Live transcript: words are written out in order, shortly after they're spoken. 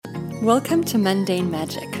Welcome to Mundane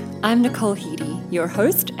Magic. I'm Nicole Heedy, your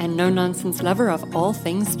host and no-nonsense lover of all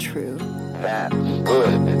things true. That's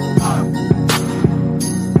good.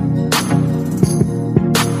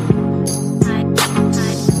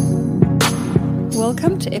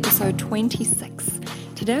 Welcome to episode 26.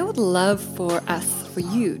 Today I would love for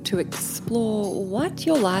you to explore what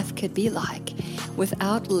your life could be like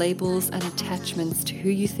without labels and attachments to who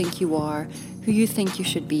you think you are, who you think you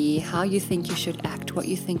should be, how you think you should act, what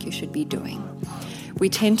you think you should be doing. We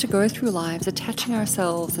tend to go through lives attaching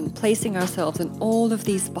ourselves and placing ourselves in all of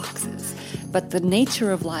these boxes, but the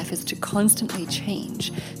nature of life is to constantly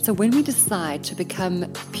change. So when we decide to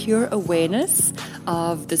become pure awareness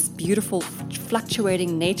of this beautiful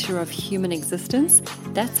fluctuating nature of human existence,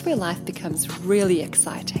 that's where life becomes really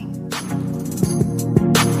exciting.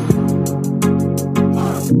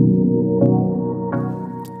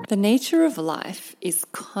 The nature of life is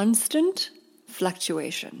constant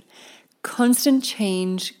fluctuation, constant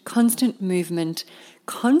change, constant movement,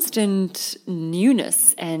 constant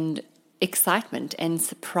newness and excitement and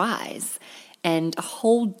surprise and a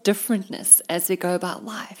whole differentness as we go about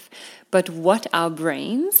life. But what our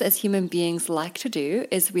brains as human beings like to do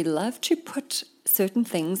is we love to put certain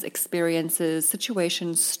things, experiences,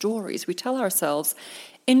 situations, stories, we tell ourselves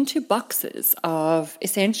into boxes of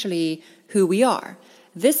essentially who we are.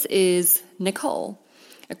 This is Nicole,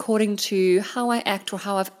 according to how I act or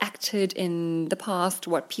how I've acted in the past,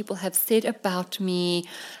 what people have said about me,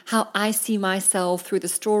 how I see myself through the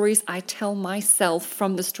stories I tell myself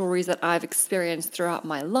from the stories that I've experienced throughout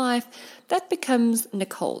my life. That becomes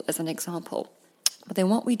Nicole as an example. But then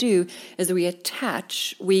what we do is we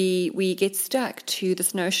attach, we get stuck to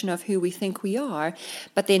this notion of who we think we are.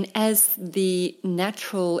 But then as the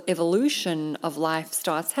natural evolution of life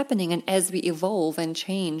starts happening and as we evolve and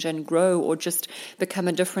change and grow or just become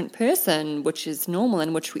a different person, which is normal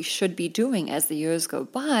and which we should be doing as the years go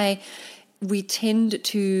by, we tend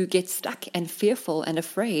to get stuck and fearful and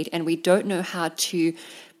afraid, and we don't know how to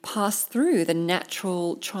pass through the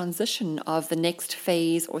natural transition of the next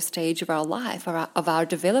phase or stage of our life, of our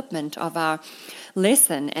development, of our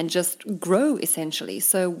lesson, and just grow essentially.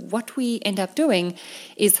 So what we end up doing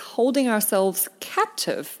is holding ourselves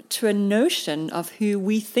captive to a notion of who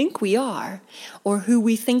we think we are or who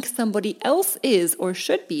we think somebody else is or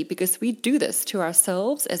should be, because we do this to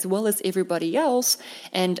ourselves as well as everybody else,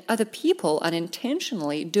 and other people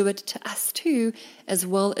unintentionally do it to us too, as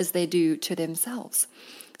well as they do to themselves.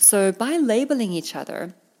 So by labeling each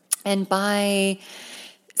other and by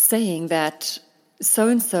saying that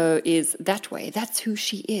so-and-so is that way, that's who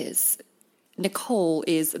she is. Nicole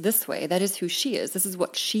is this way, that is who she is. This is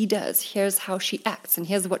what she does. Here's how she acts, and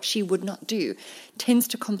here's what she would not do, tends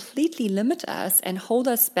to completely limit us and hold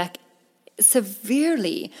us back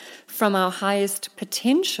severely from our highest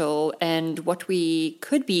potential and what we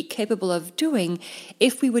could be capable of doing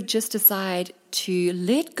if we would just decide to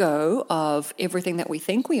let go of everything that we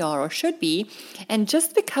think we are or should be and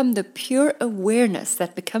just become the pure awareness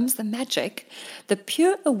that becomes the magic, the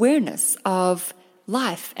pure awareness of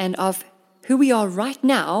life and of who we are right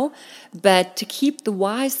now, but to keep the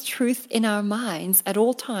wise truth in our minds at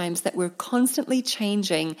all times that we're constantly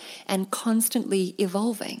changing and constantly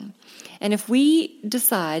evolving. And if we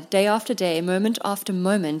decide day after day, moment after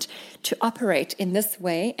moment, to operate in this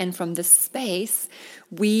way and from this space,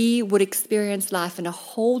 we would experience life in a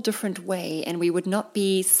whole different way, and we would not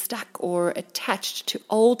be stuck or attached to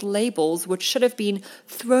old labels which should have been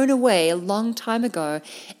thrown away a long time ago,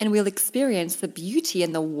 and we'll experience the beauty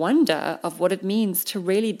and the wonder of what it means to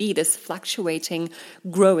really be this fluctuating,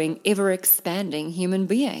 growing, ever-expanding human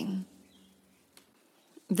being.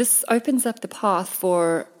 This opens up the path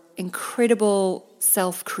for incredible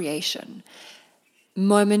self-creation,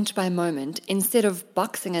 moment by moment, instead of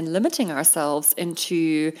boxing and limiting ourselves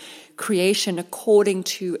into creation according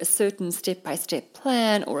to a certain step-by-step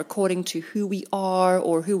plan or according to who we are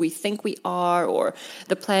or who we think we are or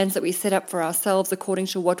the plans that we set up for ourselves according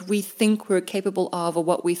to what we think we're capable of or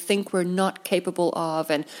what we think we're not capable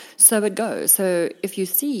of, and so it goes. So if you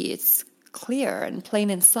see, it's clear and plain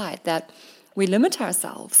in sight that we limit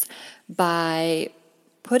ourselves by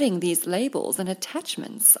putting these labels and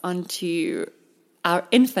attachments onto our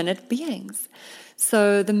infinite beings.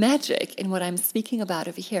 So the magic in what I'm speaking about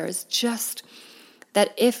over here is just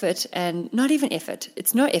that effort, and not even effort.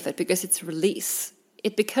 It's no effort because it's release.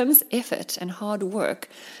 It becomes effort and hard work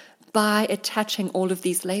by attaching all of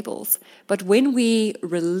these labels. But when we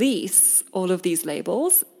release all of these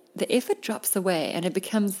labels, the effort drops away and it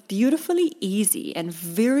becomes beautifully easy and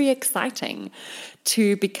very exciting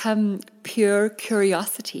to become pure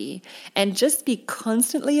curiosity and just be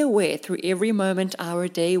constantly aware through every moment, hour,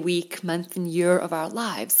 day, week, month, and year of our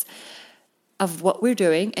lives of what we're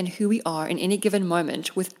doing and who we are in any given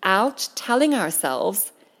moment without telling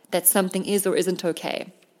ourselves that something is or isn't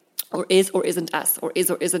okay, or isn't us, or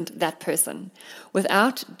isn't that person,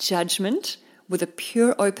 without judgment, with a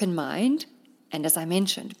pure open mind. And as I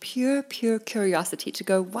mentioned, pure curiosity to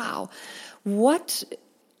go, wow, let's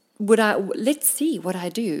see what I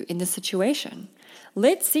do in this situation.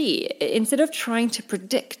 Let's see, instead of trying to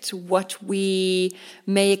predict what we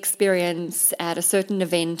may experience at a certain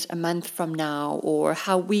event a month from now, or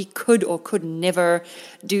how we could or could never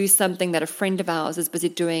do something that a friend of ours is busy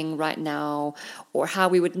doing right now, or how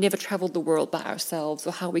we would never travel the world by ourselves,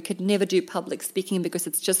 or how we could never do public speaking because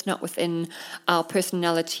it's just not within our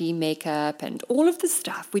personality makeup and all of this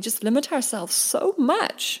stuff. We just limit ourselves so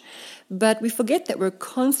much. But we forget that we're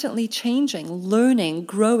constantly changing, learning,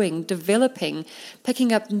 growing, developing,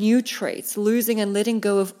 picking up new traits, losing and letting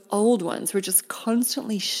go of old ones. We're just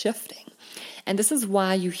constantly shifting. And this is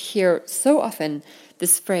why you hear so often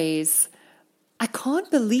this phrase, I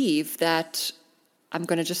can't believe that, I'm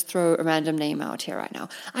going to just throw a random name out here right now.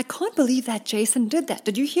 I can't believe that Jason did that.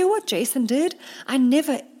 Did you hear what Jason did? I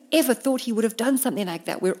never ever thought he would have done something like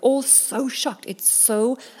that. We're all so shocked. It's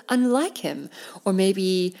so unlike him. Or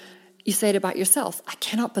maybe you say it about yourself. I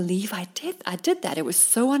cannot believe I did that. It was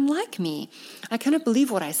so unlike me. I cannot believe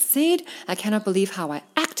what I said. I cannot believe how I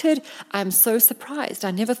acted. I'm so surprised.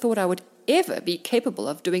 I never thought I would ever be capable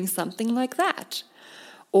of doing something like that.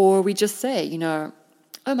 Or we just say,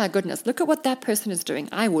 oh my goodness, look at what that person is doing.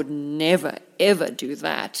 I would never, ever do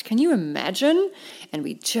that. Can you imagine? And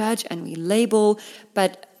we judge and we label.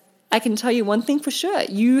 But I can tell you one thing for sure.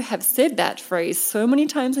 You have said that phrase so many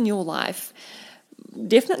times in your life,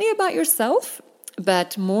 definitely about yourself,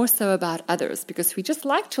 but more so about others, because we just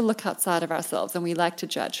like to look outside of ourselves and we like to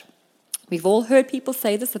judge. We've all heard people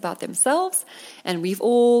say this about themselves, and we've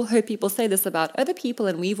all heard people say this about other people,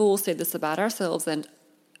 and we've all said this about ourselves, and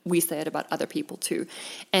we say it about other people too.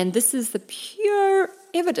 And this is the pure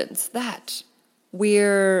evidence that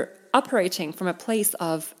we're operating from a place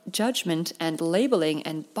of judgment and labeling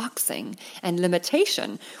and boxing and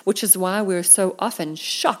limitation, which is why we're so often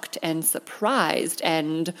shocked and surprised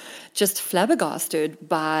and just flabbergasted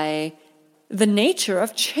by the nature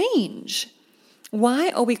of change. Why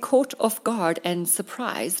are we caught off guard and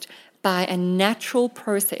surprised by a natural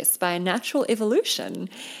process, by a natural evolution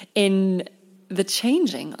in the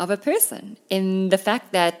changing of a person, in the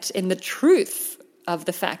fact that, in the truth of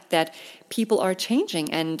the fact that people are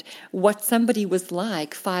changing and what somebody was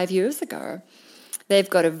like 5 years ago? They've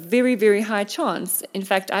got a very, very high chance. In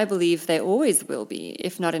fact, I believe they always will be,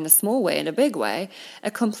 if not in a small way, in a big way, a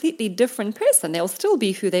completely different person. They'll still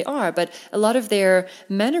be who they are, but a lot of their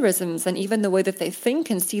mannerisms and even the way that they think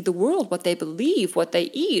and see the world, what they believe, what they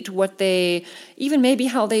eat, even maybe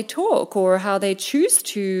how they talk or how they choose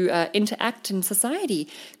to interact in society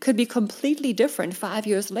could be completely different 5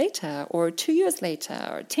 years later or 2 years later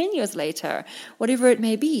or 10 years later, whatever it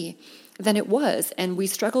may be, than it was. And we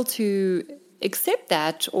struggle to accept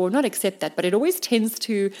that, or not accept that, but it always tends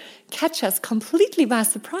to catch us completely by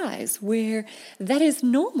surprise, where that is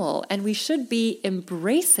normal and we should be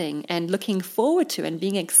embracing and looking forward to and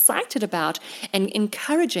being excited about and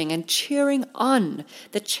encouraging and cheering on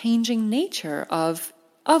the changing nature of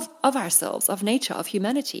ourselves, of nature, of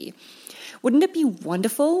humanity. Wouldn't it be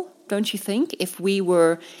wonderful, don't you think, if we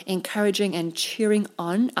were encouraging and cheering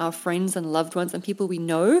on our friends and loved ones and people we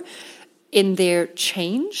know in their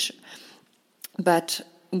change? But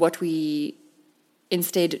what we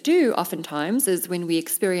instead do oftentimes is when we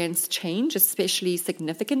experience change, especially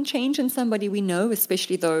significant change in somebody we know,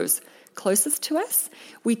 especially those closest to us,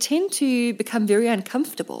 we tend to become very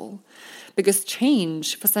uncomfortable because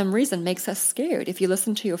change, for some reason, makes us scared. If you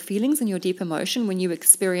listen to your feelings and your deep emotion when you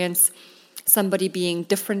experience somebody being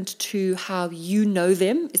different to how you know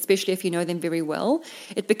them, especially if you know them very well,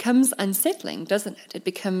 it becomes unsettling, doesn't it? It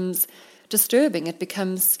becomes disturbing, it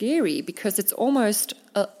becomes scary, because it's almost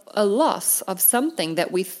a loss of something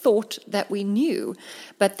that we thought that we knew.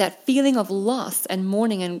 But that feeling of loss and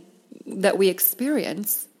mourning and that we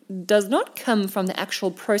experience does not come from the actual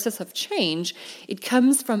process of change. It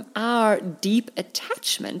comes from our deep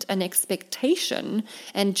attachment and expectation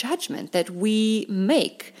and judgment that we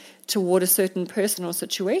make toward a certain person or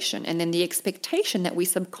situation, and then the expectation that we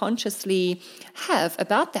subconsciously have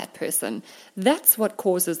about that person, that's what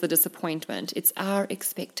causes the disappointment. It's our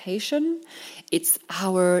expectation, it's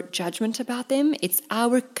our judgment about them, it's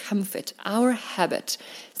our comfort, our habit,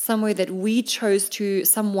 somewhere that we chose to,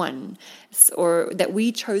 someone, or that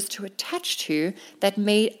we chose to attach to, that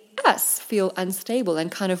made us feel unstable and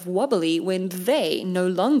kind of wobbly when they no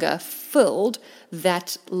longer filled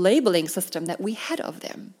that labeling system that we had of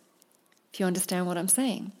them. If you understand what I'm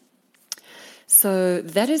saying. So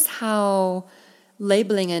that is how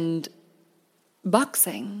labeling and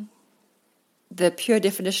boxing, the pure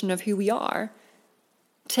definition of who we are,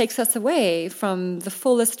 takes us away from the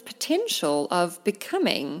fullest potential of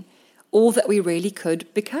becoming all that we really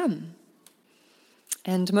could become.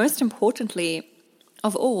 And most importantly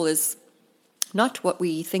of all is not what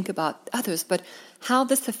we think about others, but how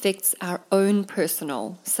this affects our own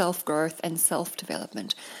personal self-growth and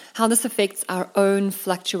self-development, how this affects our own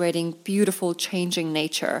fluctuating, beautiful, changing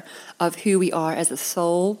nature of who we are as a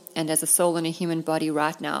soul and as a soul in a human body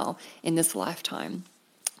right now in this lifetime.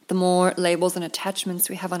 The more labels and attachments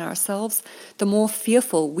we have on ourselves, the more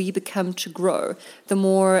fearful we become to grow, the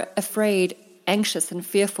more afraid, anxious, and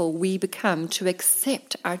fearful we become to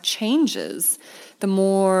accept our changes, the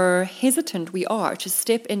more hesitant we are to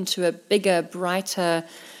step into a bigger, brighter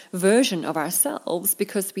version of ourselves,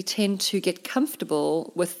 because we tend to get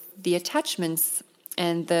comfortable with the attachments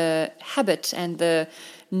and the habit and the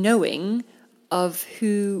knowing of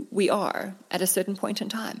who we are at a certain point in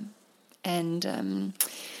time. And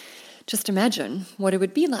just imagine what it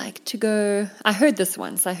would be like to go, I heard this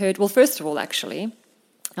once, well, first of all, actually,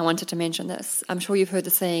 I wanted to mention this. I'm sure you've heard the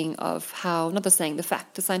saying of how, not the saying, the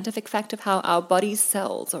fact, the scientific fact of how our body's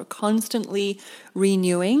cells are constantly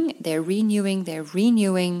renewing. They're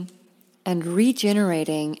renewing and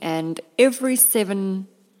regenerating. And every 7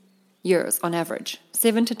 years on average,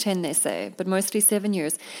 7 to 10 they say, but mostly 7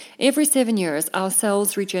 years. Every 7 years our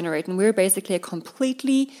cells regenerate and we're basically a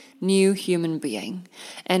completely new human being.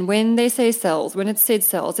 And when they say cells, when it's said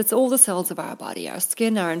cells, it's all the cells of our body, our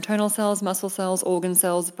skin, our internal cells, muscle cells, organ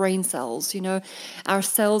cells, brain cells. Our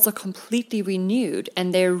cells are completely renewed,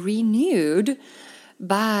 and they're renewed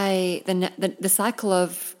by the cycle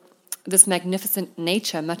of this magnificent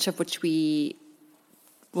nature, much of which we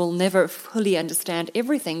will never fully understand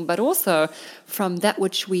everything, but also from that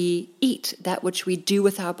which we eat, that which we do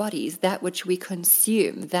with our bodies, that which we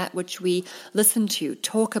consume, that which we listen to,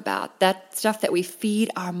 talk about, that stuff that we feed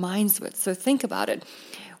our minds with. So think about it.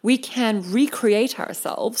 We can recreate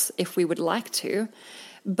ourselves, if we would like to,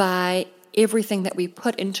 by everything that we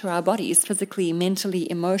put into our bodies, physically, mentally,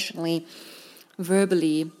 emotionally,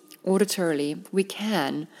 verbally, auditorily. We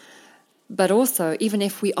can. But also, even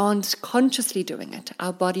if we aren't consciously doing it,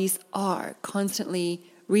 our bodies are constantly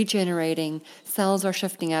regenerating, cells are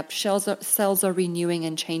shifting up, cells are renewing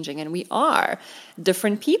and changing, and we are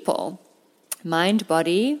different people. Mind,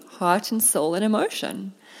 body, heart, and soul, and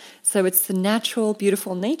emotion. So it's the natural,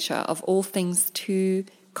 beautiful nature of all things to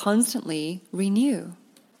constantly renew.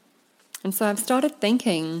 And so I've started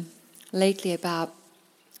thinking lately about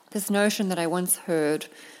this notion that I once heard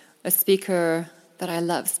a speaker that I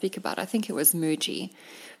love speak about. I think it was Muji.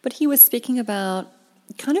 But he was speaking about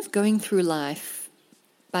kind of going through life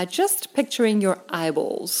by just picturing your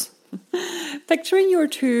eyeballs. Picturing your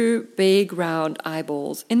two big round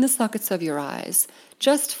eyeballs in the sockets of your eyes,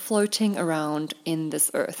 just floating around in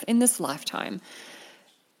this earth, in this lifetime.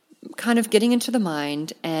 Kind of getting into the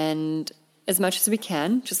mind, and as much as we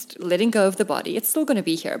can, just letting go of the body. It's still going to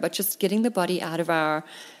be here, but just getting the body out of our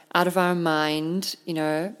mind,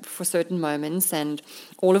 for certain moments, and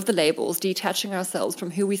all of the labels, detaching ourselves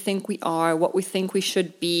from who we think we are, what we think we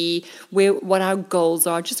should be, what our goals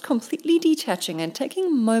are, just completely detaching and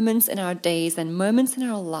taking moments in our days and moments in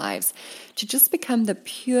our lives to just become the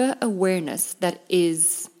pure awareness that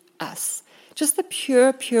is us. Just the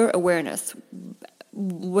pure awareness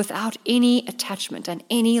without any attachment and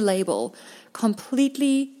any label,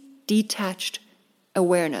 completely detached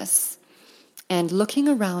awareness. And looking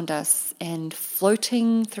around us and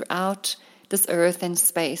floating throughout this earth and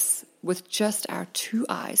space with just our two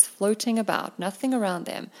eyes floating about, nothing around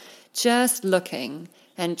them, just looking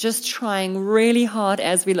and just trying really hard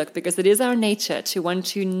as we look, because it is our nature to want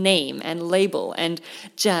to name and label and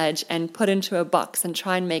judge and put into a box and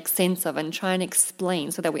try and make sense of and try and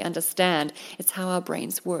explain so that we understand. It's how our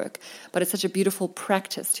brains work. But it's such a beautiful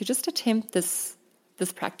practice to just attempt this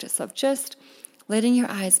practice of just letting your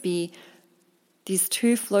eyes be These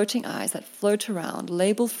two floating eyes that float around,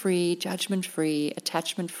 label-free, judgment-free,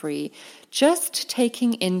 attachment-free, just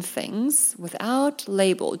taking in things without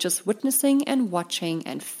label, just witnessing and watching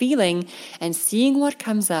and feeling and seeing what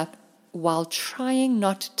comes up while trying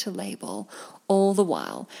not to label all the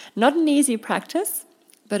while. Not an easy practice,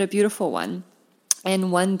 but a beautiful one,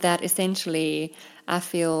 and one that essentially I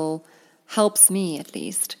feel helps me at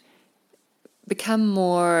least become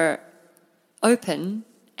more open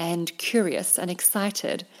and curious and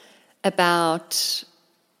excited about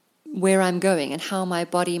where I'm going and how my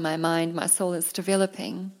body, my mind, my soul is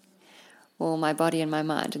developing. Well, my body and my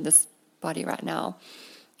mind in this body right now.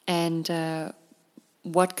 And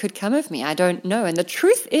what could come of me? I don't know. And the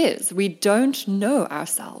truth is, we don't know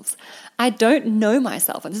ourselves. I don't know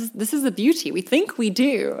myself. And this is the beauty. We think we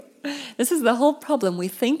do. This is the whole problem. We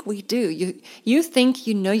think we do. You think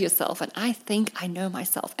you know yourself, and I think I know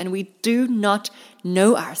myself. And we do not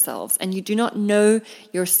know ourselves. And you do not know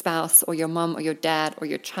your spouse or your mom or your dad or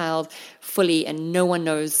your child fully, and no one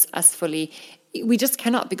knows us fully. We just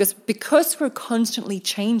cannot, because we're constantly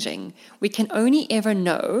changing. We can only ever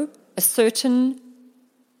know a certain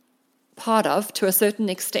part of, to a certain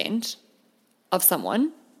extent, of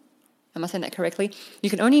someone. Am I saying that correctly?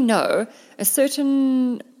 You can only know a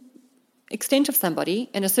certain extent of somebody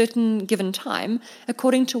in a certain given time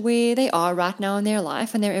according to where they are right now in their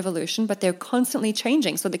life and their evolution, but they're constantly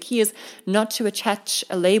changing. So the key is not to attach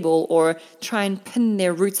a label or try and pin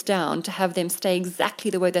their roots down to have them stay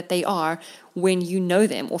exactly the way that they are when you know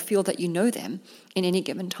them or feel that you know them in any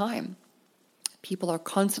given time. People are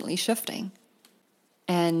constantly shifting,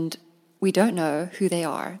 and we don't know who they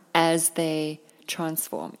are as they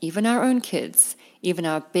transform. Even our own kids, even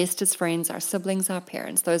our bestest friends, our siblings, our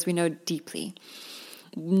parents, those we know deeply.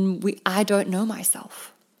 I don't know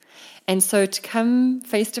myself. And so to come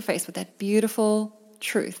face to face with that beautiful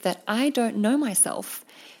truth that I don't know myself,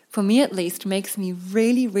 for me at least, makes me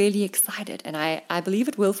really, really excited. And I believe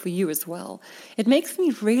it will for you as well. It makes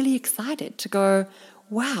me really excited to go,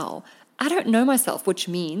 wow, I don't know myself, which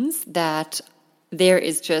means that there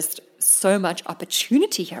is just so much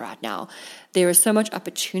opportunity here right now. There is so much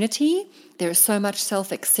opportunity. There is so much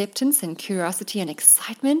self-acceptance and curiosity and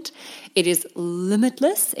excitement. It is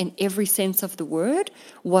limitless in every sense of the word.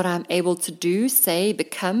 What I'm able to do, say,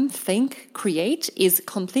 become, think, create is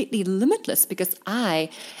completely limitless because I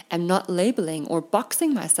am not labeling or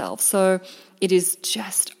boxing myself. So it is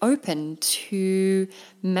just open to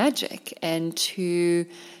magic and to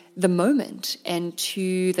the moment and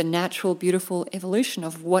to the natural, beautiful evolution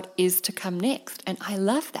of what is to come next. And I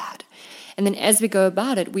love that. And then as we go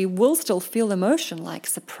about it, we will still feel emotion like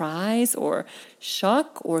surprise or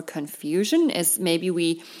shock or confusion as maybe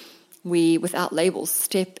we without labels,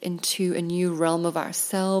 step into a new realm of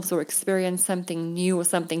ourselves or experience something new or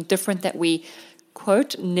something different that we,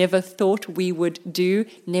 quote, never thought we would do,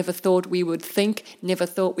 never thought we would think, never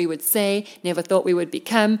thought we would say, never thought we would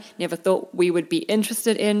become, never thought we would be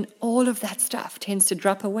interested in. All of that stuff tends to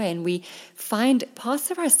drop away and we find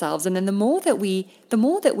parts of ourselves. And then the more that we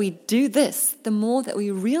do this, the more that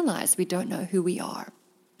we realize we don't know who we are.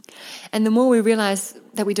 And the more we realize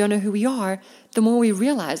that we don't know who we are, the more we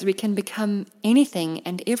realize we can become anything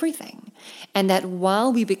and everything. And that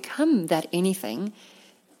while we become that anything,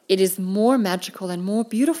 it is more magical and more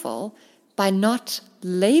beautiful by not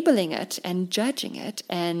labeling it and judging it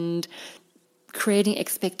and creating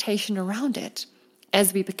expectation around it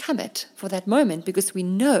as we become it for that moment, because we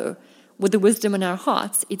know with the wisdom in our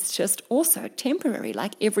hearts, it's just also temporary,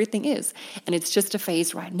 like everything is. And it's just a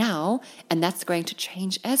phase right now, and that's going to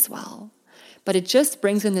change as well. But it just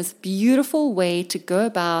brings in this beautiful way to go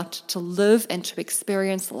about, to live and to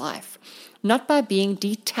experience life, not by being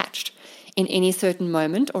detached in any certain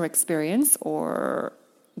moment or experience or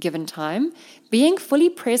given time, being fully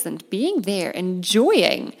present, being there,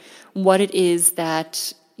 enjoying what it is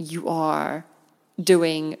that you are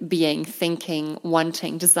doing, being, thinking,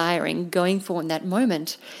 wanting, desiring, going for in that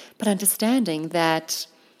moment, but understanding that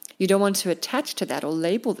you don't want to attach to that or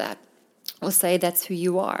label that or say that's who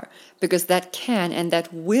you are, because that can and that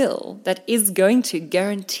is going to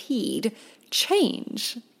guaranteed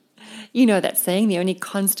change. You know that saying, the only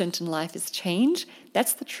constant in life is change.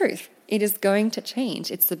 That's the truth. It is going to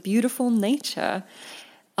change. It's the beautiful nature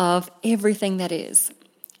of everything that is.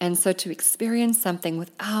 And so to experience something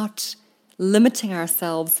without limiting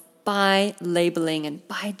ourselves by labeling and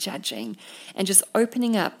by judging and just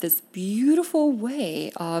opening up this beautiful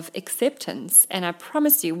way of acceptance. And I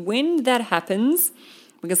promise you, when that happens,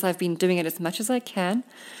 because I've been doing it as much as I can,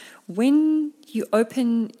 when you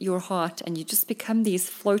open your heart and you just become these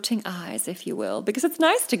floating eyes, if you will, because it's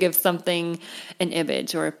nice to give something an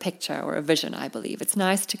image or a picture or a vision, I believe. It's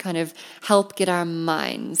nice to kind of help get our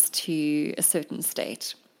minds to a certain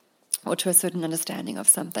state or to a certain understanding of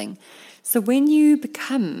something. So when you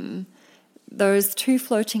become those two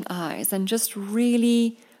floating eyes and just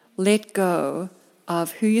really let go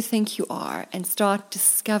of who you think you are and start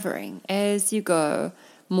discovering as you go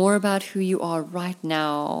more about who you are right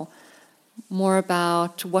now, more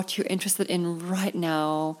about what you're interested in right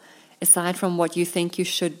now, aside from what you think you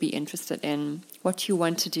should be interested in, what you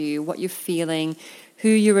want to do, what you're feeling, who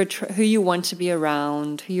you want to be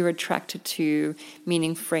around, who you're attracted to,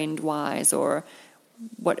 meaning friend-wise or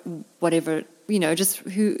whatever, just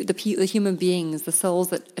who the human beings, the souls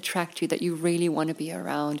that attract you, that you really want to be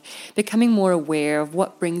around. Becoming more aware of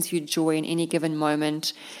what brings you joy in any given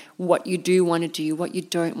moment, what you do want to do, what you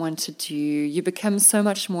don't want to do. You become so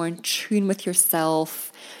much more in tune with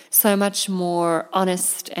yourself, so much more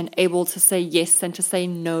honest and able to say yes and to say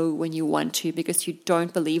no when you want to, because you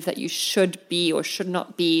don't believe that you should be or should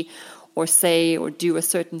not be or say or do a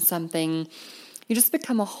certain something. You just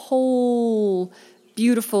become a whole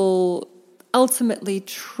beautiful, ultimately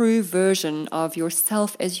true version of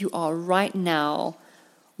yourself as you are right now,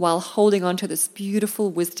 while holding on to this beautiful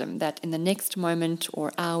wisdom that in the next moment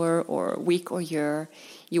or hour or week or year,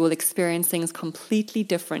 you will experience things completely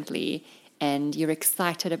differently, and you're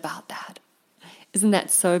excited about that. Isn't that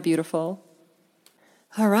so beautiful?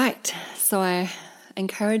 All right, so I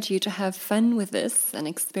encourage you to have fun with this and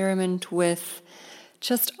experiment with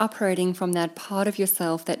just operating from that part of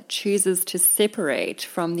yourself that chooses to separate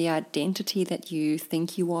from the identity that you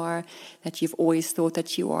think you are, that you've always thought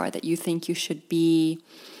that you are, that you think you should be,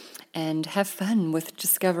 and have fun with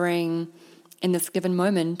discovering in this given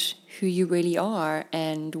moment who you really are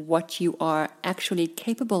and what you are actually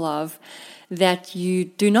capable of that you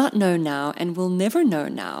do not know now and will never know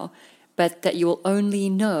now, but that you will only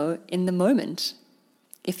know in the moment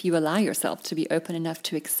if you allow yourself to be open enough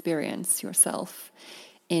to experience yourself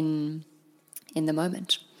in the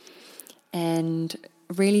moment. And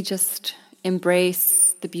really just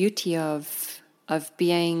embrace the beauty of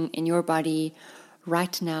being in your body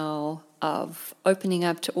right now, of opening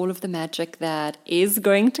up to all of the magic that is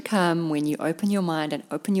going to come when you open your mind and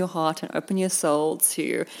open your heart and open your soul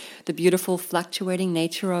to the beautiful fluctuating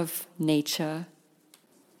nature of nature.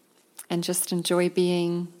 And just enjoy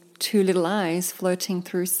being two little eyes floating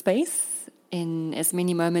through space in as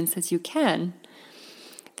many moments as you can.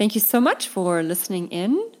 Thank you so much for listening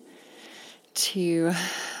in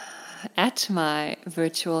at my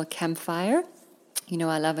virtual campfire.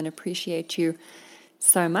 I love and appreciate you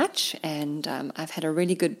so much, and I've had a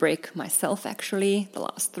really good break myself, actually. The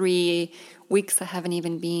last 3 weeks I haven't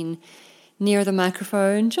even been near the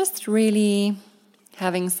microphone, just really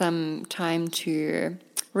having some time to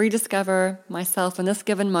rediscover myself in this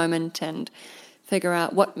given moment and figure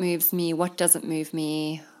out what moves me, what doesn't move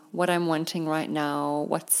me, what I'm wanting right now,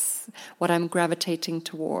 what I'm gravitating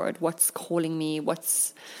toward, what's calling me,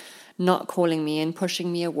 what's not calling me and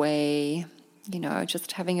pushing me away.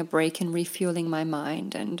 Just having a break and refueling my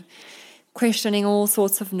mind and questioning all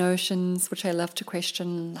sorts of notions, which I love to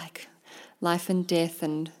question, like life and death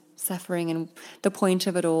and suffering and the point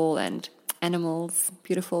of it all, and animals,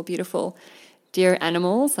 beautiful, beautiful, dear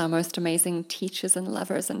animals, our most amazing teachers and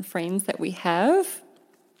lovers and friends that we have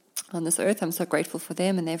on this earth. I'm so grateful for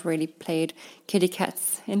them, and they've really played, kitty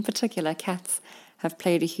cats in particular, cats have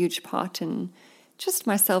played a huge part in just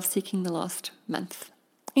my self-seeking the last month.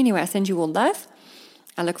 Anyway, I send you all love.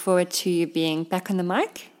 I look forward to being back on the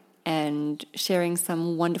mic and sharing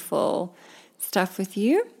some wonderful stuff with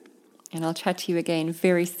you, and I'll chat to you again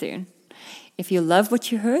very soon. If you love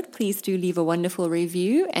what you heard, please do leave a wonderful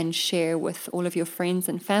review and share with all of your friends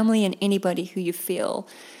and family and anybody who you feel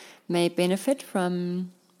may benefit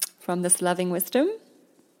from this loving wisdom.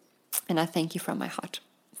 And I thank you from my heart.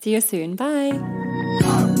 See you soon.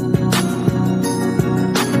 Bye.